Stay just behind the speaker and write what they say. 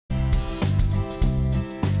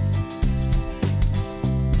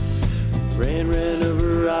ran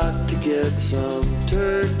over a rock to get some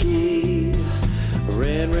turkey. I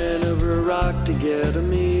ran over a rock to get a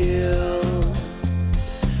meal.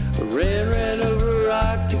 I ran over a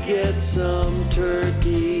rock to get some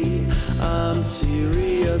turkey. I'm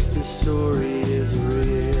serious, this story is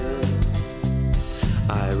real.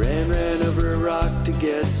 I ran over a rock to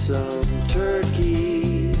get some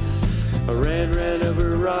turkey. I ran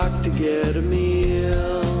over a rock to get a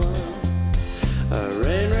meal. I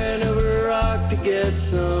ran over a rock to get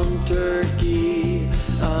some turkey.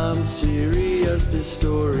 I'm serious, this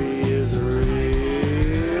story is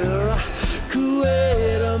real.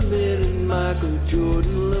 Kuwait, Amin, Michael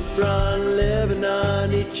Jordan, LeBron,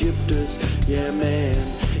 Lebanon, Egyptus. Yeah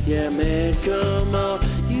man, come on.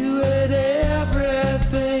 You had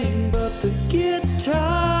everything but the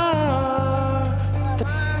guitar.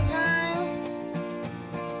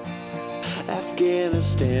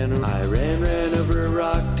 Afghanistan, I ran over a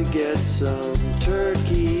rock to get some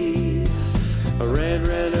turkey. I ran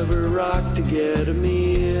over a rock to get a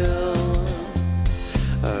meal.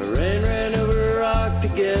 I ran over a rock to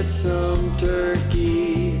get some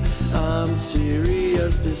turkey. I'm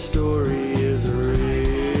serious, this story is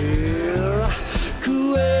real.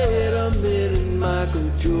 Kuwait, Amin, Michael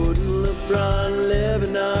Jordan, LeBron,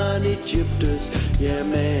 Lebanon, Egyptus. Yeah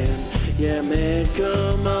man,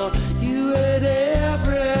 come on. You had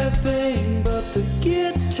everything but the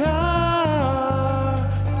guitar.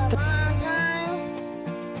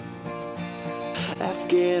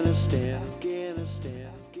 Afghanistan.